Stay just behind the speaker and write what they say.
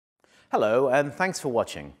Hello, and thanks for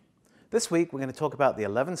watching. This week we're going to talk about the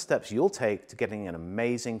 11 steps you'll take to getting an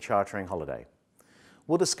amazing chartering holiday.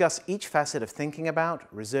 We'll discuss each facet of thinking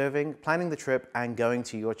about, reserving, planning the trip, and going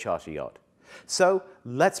to your charter yacht. So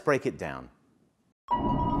let's break it down.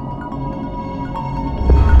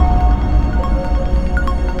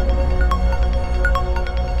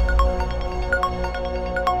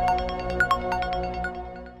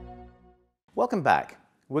 Welcome back.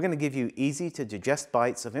 We're going to give you easy to digest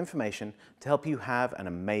bites of information to help you have an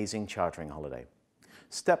amazing chartering holiday.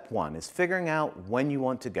 Step 1 is figuring out when you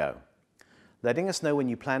want to go. Letting us know when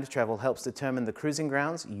you plan to travel helps determine the cruising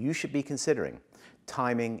grounds you should be considering.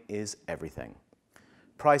 Timing is everything.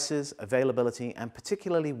 Prices, availability, and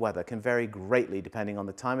particularly weather can vary greatly depending on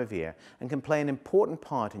the time of year and can play an important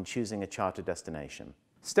part in choosing a charter destination.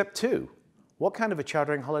 Step 2. What kind of a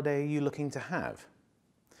chartering holiday are you looking to have?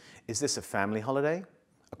 Is this a family holiday?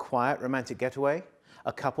 A quiet romantic getaway,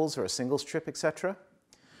 a couples or a singles trip, etc.?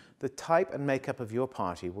 The type and makeup of your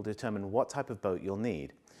party will determine what type of boat you'll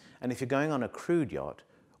need. And if you're going on a crewed yacht,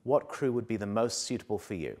 what crew would be the most suitable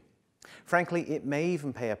for you? Frankly, it may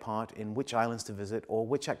even play a part in which islands to visit or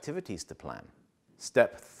which activities to plan.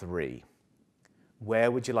 Step 3.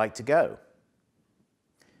 Where would you like to go?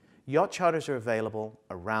 Yacht charters are available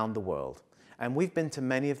around the world, and we've been to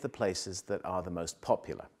many of the places that are the most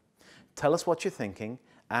popular. Tell us what you're thinking,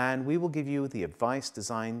 and we will give you the advice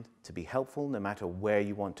designed to be helpful no matter where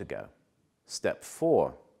you want to go. Step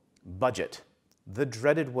 4. Budget. The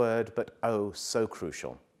dreaded word, but oh so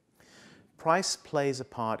crucial. Price plays a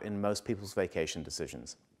part in most people's vacation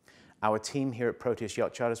decisions. Our team here at Proteus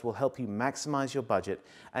Yacht Charters will help you maximize your budget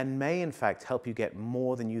and may in fact help you get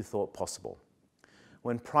more than you thought possible.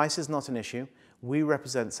 When price is not an issue, we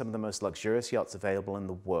represent some of the most luxurious yachts available in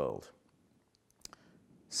the world.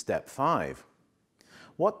 Step 5.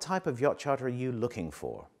 What type of yacht charter are you looking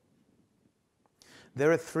for?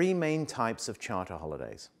 There are 3 main types of charter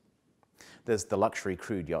holidays. There's the luxury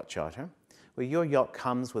crewed yacht charter, where your yacht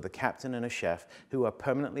comes with a captain and a chef who are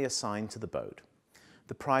permanently assigned to the boat.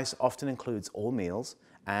 The price often includes all meals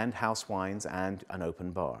and house wines and an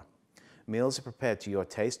open bar. Meals are prepared to your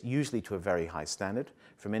taste, usually to a very high standard,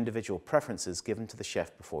 from individual preferences given to the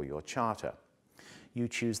chef before your charter. You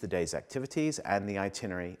choose the day's activities and the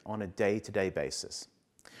itinerary on a day-to-day basis.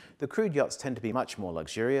 The crewed yachts tend to be much more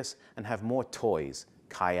luxurious and have more toys,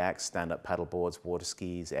 kayaks, stand-up paddleboards, water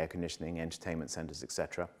skis, air conditioning, entertainment centers,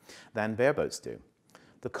 etc., than bareboats do.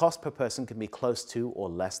 The cost per person can be close to or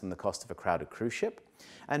less than the cost of a crowded cruise ship,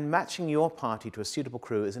 and matching your party to a suitable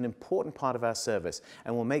crew is an important part of our service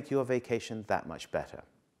and will make your vacation that much better.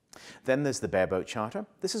 Then there's the bareboat charter.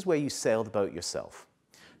 This is where you sail the boat yourself.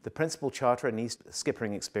 The principal charterer needs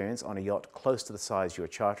skippering experience on a yacht close to the size you're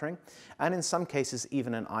chartering, and in some cases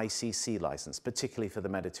even an ICC license, particularly for the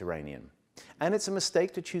Mediterranean. And it's a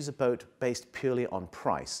mistake to choose a boat based purely on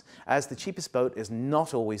price, as the cheapest boat is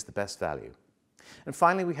not always the best value. And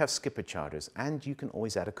finally, we have skipper charters, and you can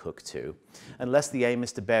always add a cook too. Unless the aim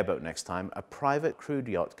is to bareboat next time, a private crewed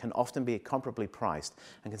yacht can often be comparably priced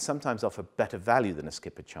and can sometimes offer better value than a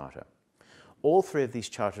skipper charter. All 3 of these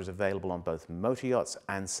charters are available on both motor yachts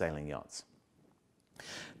and sailing yachts.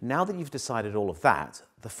 Now that you've decided all of that,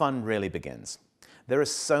 the fun really begins. There are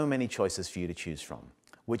so many choices for you to choose from.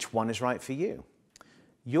 Which one is right for you?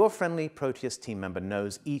 Your friendly Proteus team member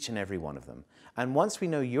knows each and every one of them. And once we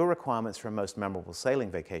know your requirements for a most memorable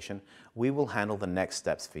sailing vacation, we will handle the next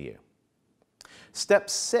steps for you.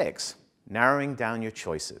 Step 6, narrowing down your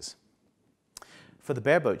choices. For the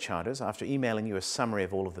bareboat charters, after emailing you a summary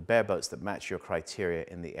of all of the bareboats that match your criteria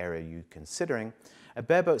in the area you're considering, a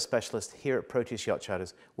bareboat specialist here at Proteus Yacht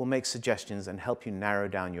Charters will make suggestions and help you narrow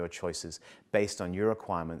down your choices based on your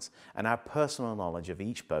requirements and our personal knowledge of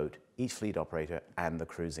each boat, each fleet operator, and the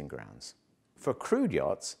cruising grounds. For crewed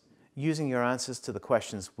yachts, using your answers to the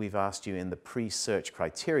questions we've asked you in the pre-search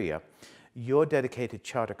criteria, your dedicated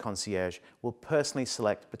charter concierge will personally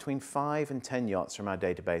select between 5 and 10 yachts from our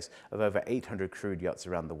database of over 800 crewed yachts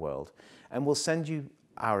around the world, and will send you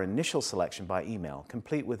our initial selection by email,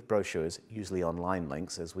 complete with brochures, usually online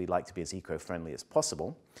links, as we like to be as eco-friendly as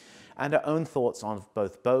possible, and our own thoughts on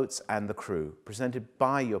both boats and the crew, presented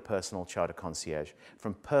by your personal charter concierge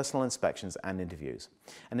from personal inspections and interviews.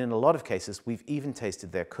 And in a lot of cases, we've even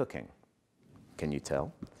tasted their cooking. Can you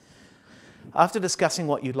tell? After discussing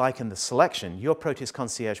what you'd like in the selection, your Proteus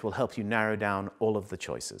concierge will help you narrow down all of the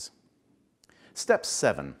choices. Step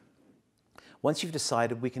 7. Once you've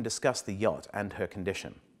decided, we can discuss the yacht and her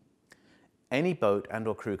condition. Any boat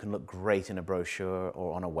and/or crew can look great in a brochure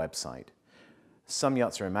or on a website. Some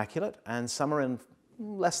yachts are immaculate and some are in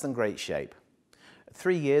less than great shape.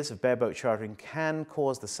 3 years of bareboat chartering can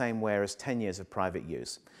cause the same wear as 10 years of private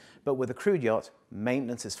use, but with a crude yacht,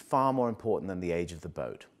 maintenance is far more important than the age of the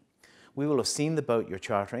boat. We will have seen the boat you're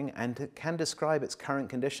chartering and can describe its current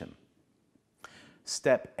condition.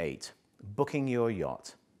 Step 8. Booking your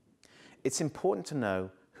yacht. It's important to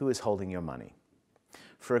know who is holding your money.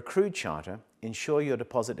 For a crude charter, ensure your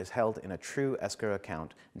deposit is held in a true escrow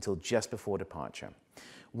account until just before departure.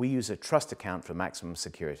 We use a trust account for maximum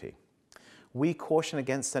security. We caution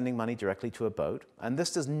against sending money directly to a boat, and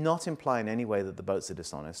this does not imply in any way that the boats are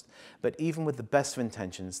dishonest, but even with the best of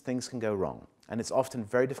intentions, things can go wrong, and it's often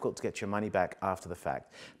very difficult to get your money back after the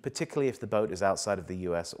fact, particularly if the boat is outside of the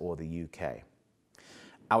US or the UK.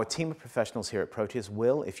 Our team of professionals here at Proteus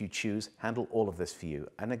will, if you choose, handle all of this for you,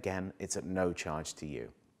 and again, it's at no charge to you.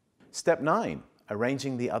 Step 9,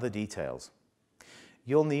 arranging the other details.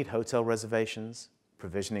 You'll need hotel reservations,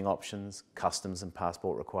 provisioning options, customs and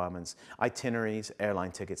passport requirements, itineraries,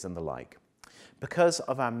 airline tickets, and the like. Because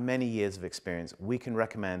of our many years of experience, we can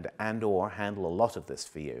recommend and/or handle a lot of this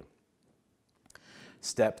for you.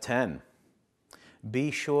 Step 10, be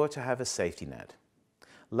sure to have a safety net.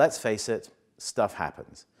 Let's face it, stuff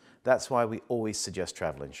happens. That's why we always suggest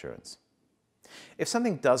travel insurance. If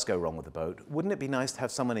something does go wrong with the boat, wouldn't it be nice to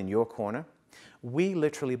have someone in your corner? We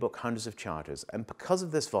literally book hundreds of charters, and because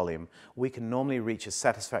of this volume, we can normally reach a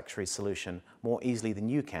satisfactory solution more easily than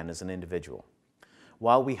you can as an individual.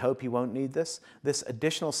 While we hope you won't need this, this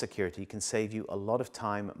additional security can save you a lot of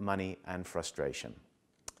time, money, and frustration.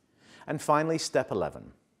 And finally, step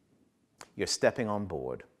 11. You're stepping on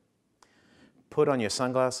board. Put on your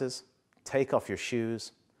sunglasses, take off your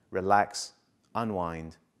shoes, relax,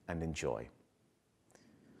 unwind, and enjoy.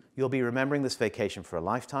 You'll be remembering this vacation for a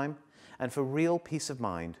lifetime, and for real peace of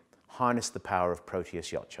mind, harness the power of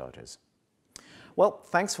Proteus Yacht Charters. Well,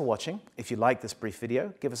 thanks for watching. If you liked this brief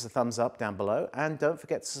video, give us a thumbs up down below, and don't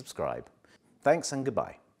forget to subscribe. Thanks and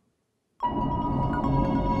goodbye.